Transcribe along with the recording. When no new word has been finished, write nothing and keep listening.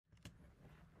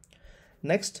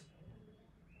Next,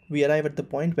 we arrive at the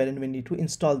point wherein we need to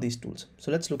install these tools.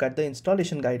 So let's look at the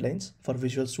installation guidelines for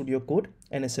Visual Studio Code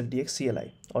and SFDX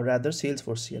CLI, or rather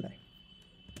Salesforce CLI.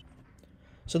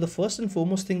 So the first and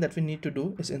foremost thing that we need to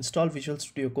do is install Visual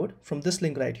Studio Code from this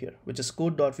link right here, which is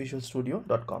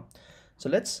code.visualstudio.com. So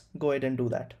let's go ahead and do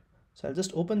that. So I'll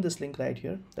just open this link right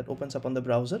here that opens up on the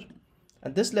browser,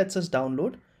 and this lets us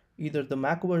download either the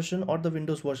Mac version or the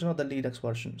Windows version or the Linux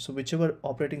version. So whichever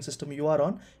operating system you are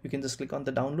on, you can just click on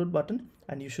the download button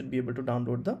and you should be able to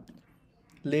download the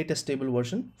latest stable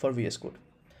version for VS Code.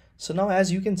 So now,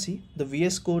 as you can see, the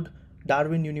VS Code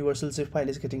Darwin Universal zip file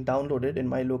is getting downloaded in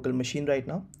my local machine right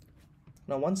now.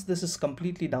 Now once this is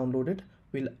completely downloaded,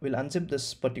 we'll unzip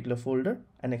this particular folder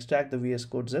and extract the VS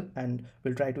Code zip, and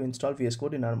we'll try to install VS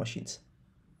Code in our machines.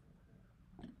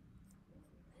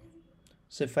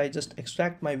 So if I just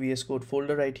extract my VS Code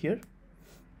folder right here,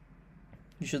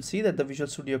 you should see that the Visual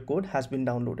Studio Code has been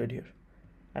downloaded here,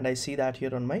 and I see that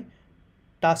here on my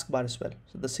taskbar as well.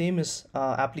 So the same is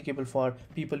applicable for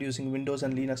people using Windows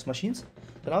and Linux machines.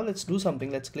 So now let's do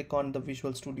something. Let's click on the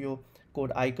Visual Studio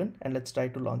Code icon and let's try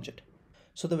to launch it.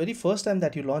 So the very first time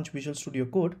that you launch Visual Studio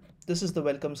Code, this is the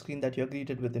welcome screen that you're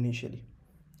greeted with initially.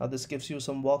 Now this gives you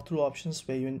some walkthrough options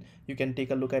where you can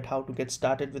take a look at how to get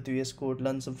started with VS Code,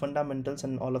 learn some fundamentals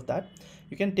and all of that.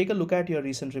 You can take a look at your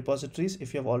recent repositories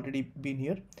if you have already been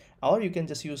here, or you can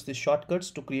just use the shortcuts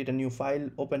to create a new file,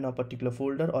 open a particular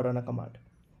folder or run a command,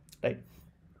 right?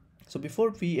 So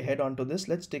before we head on to this,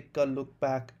 let's take a look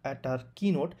back at our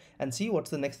keynote and see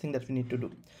what's the next thing that we need to do.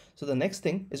 So the next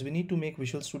thing is we need to make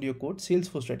Visual Studio Code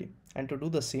Salesforce ready. And to do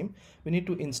the same, we need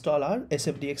to install our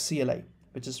SFDX CLI,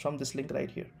 which is from this link right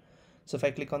here. So if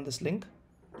I click on this link,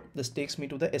 this takes me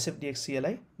to the SFDX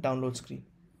CLI download screen.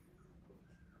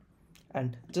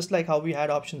 And just like how we had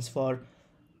options for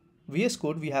VS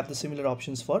Code, we have the similar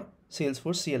options for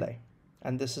Salesforce CLI.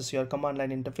 And this is your command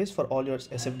line interface for all your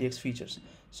SFDX features.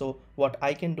 So what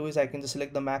I can do is I can just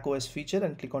select the Mac OS feature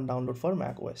and click on download for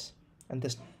Mac OS. And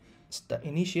this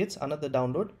initiates another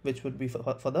download, which would be for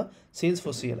the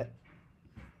Salesforce CLI.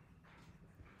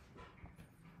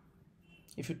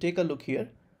 If you take a look here,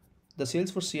 the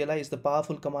Salesforce CLI is the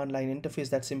powerful command line interface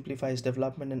that simplifies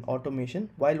development and automation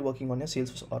while working on your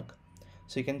Salesforce org.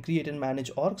 So you can create and manage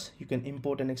orgs, you can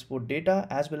import and export data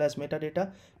as well as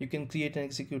metadata, you can create and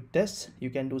execute tests, you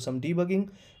can do some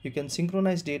debugging, you can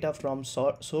synchronize data from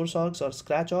source orgs or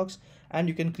scratch orgs, and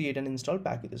you can create and install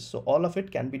packages. So all of it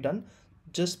can be done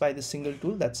just by the single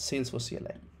tool, that's Salesforce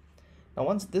CLI. Now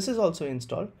once this is also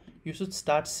installed, you should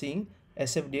start seeing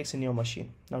SFDX in your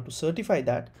machine. Now to certify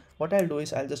that, what I'll do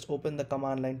is I'll just open the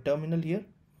command line terminal here.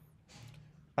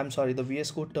 The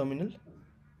VS Code terminal,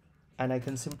 and I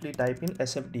can simply type in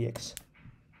SFDX.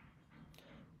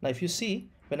 Now if you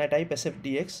see, when I type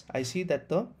SFDX, I see that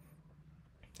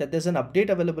there's an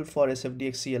update available for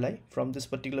SFDX CLI from this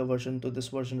particular version to this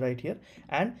version right here.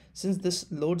 And since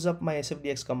this loads up my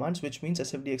SFDX commands, which means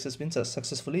SFDX has been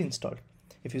successfully installed.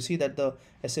 If you see that the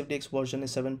SFDX version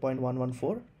is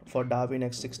 7.114 for Darwin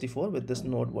X64 with this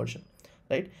node version,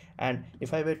 right? And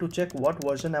if I were to check what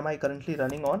version am I currently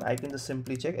running on, I can just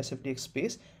simply check SFDX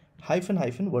space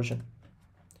 -- version.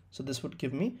 So this would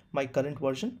give me my current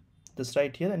version, this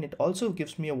right here, and it also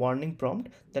gives me a warning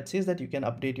prompt that says that you can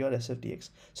update your SFDX.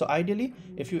 So ideally,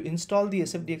 if you install the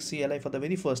SFDX CLI for the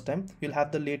very first time, you'll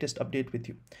have the latest update with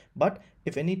you. But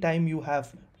if any time you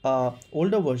have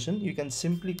older version, you can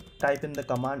simply type in the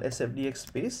command SFDX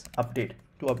space update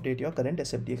to update your current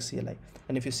SFDX CLI.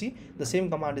 And if you see, the same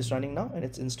command is running now and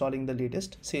it's installing the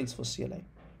latest Salesforce CLI,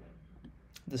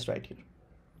 this right here.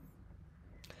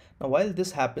 Now while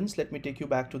this happens, let me take you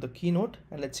back to the keynote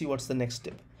and let's see what's the next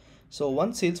step. So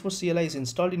once Salesforce CLI is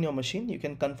installed in your machine, you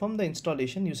can confirm the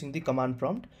installation using the command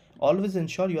prompt. Always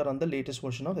ensure you are on the latest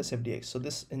version of SFDX. So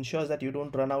this ensures that you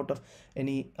don't run out of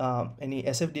any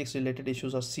SFDX related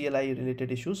issues or CLI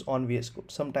related issues on VS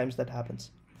Code. Sometimes that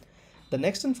happens. The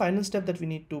next and final step that we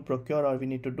need to procure or we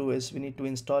need to do is we need to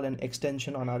install an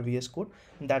extension on our VS Code,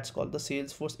 and that's called the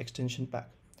Salesforce extension pack.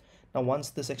 Now once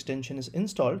this extension is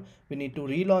installed, we need to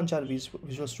relaunch our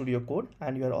Visual Studio Code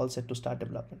and you are all set to start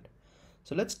development.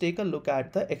 So let's take a look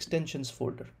at the extensions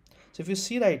folder. So if you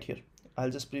see right here, I'll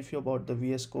just brief you about the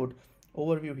VS Code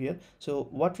overview here. So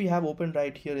what we have open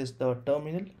right here is the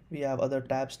terminal. We have other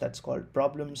tabs that's called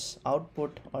problems,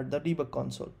 output, or the debug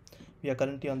console. We are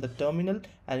currently on the terminal,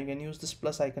 and you can use this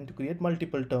plus icon to create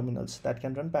multiple terminals that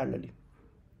can run parallelly,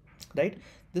 right?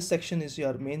 This section is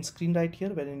your main screen right here,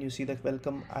 wherein you see the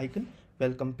welcome icon,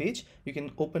 welcome page. You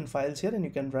can open files here and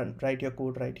you can write your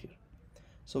code right here.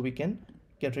 So we can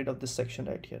get rid of this section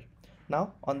right here.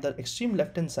 Now on the extreme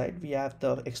left hand side, we have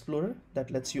the Explorer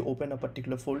that lets you open a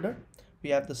particular folder. We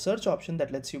have the search option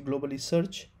that lets you globally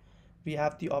search. We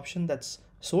have the option that's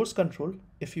source control.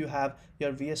 If you have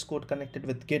your VS Code connected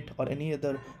with Git or any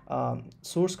other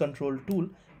source control tool,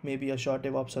 maybe Azure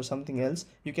DevOps or something else,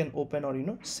 you can open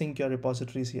or sync your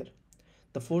repositories here.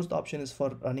 The fourth option is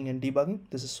for running and debugging.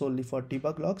 This is solely for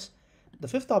debug logs. The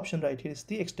fifth option right here is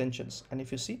the extensions, and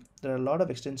if you see, there are a lot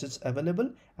of extensions available,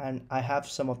 and I have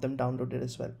some of them downloaded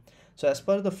as well. So as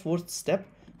per the fourth step,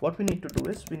 what we need to do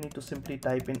is we need to simply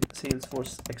type in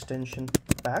Salesforce extension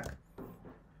pack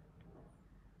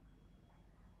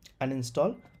and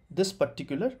install this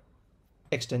particular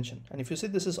extension. And if you see,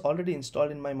 this is already installed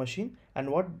in my machine.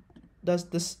 And what does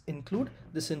this include?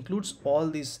 This includes all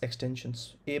these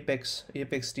extensions: Apex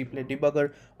Replay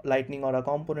Debugger, Lightning Aura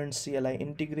Components, CLI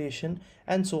integration,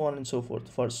 and so on and so forth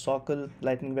for Sockle,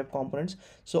 Lightning Web Components.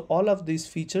 So all of these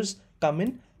features come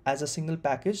in as a single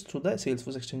package through the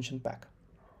Salesforce extension pack,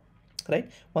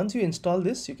 right? Once you install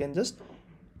this, you can just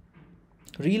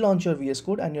relaunch your VS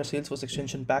Code and your Salesforce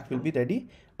extension pack will be ready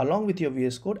along with your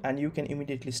VS Code, and you can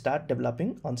immediately start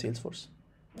developing on Salesforce.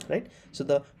 Right, so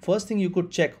the first thing you could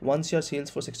check once your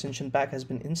Salesforce extension pack has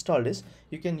been installed is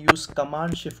you can use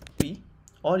Command Shift P,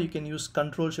 or you can use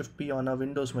Control Shift P on a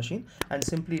Windows machine and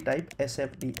simply type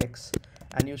SFDX,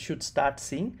 and you should start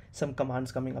seeing some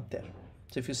commands coming up there.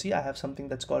 So if you see, I have something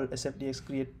that's called SFDX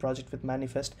create project with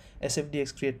manifest,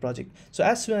 SFDX create project. So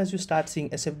as soon as you start seeing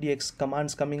SFDX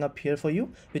commands coming up here for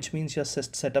you, which means your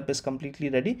setup is completely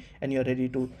ready and you're ready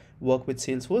to work with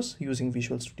Salesforce using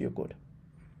Visual Studio Code.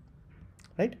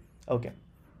 Right? Okay.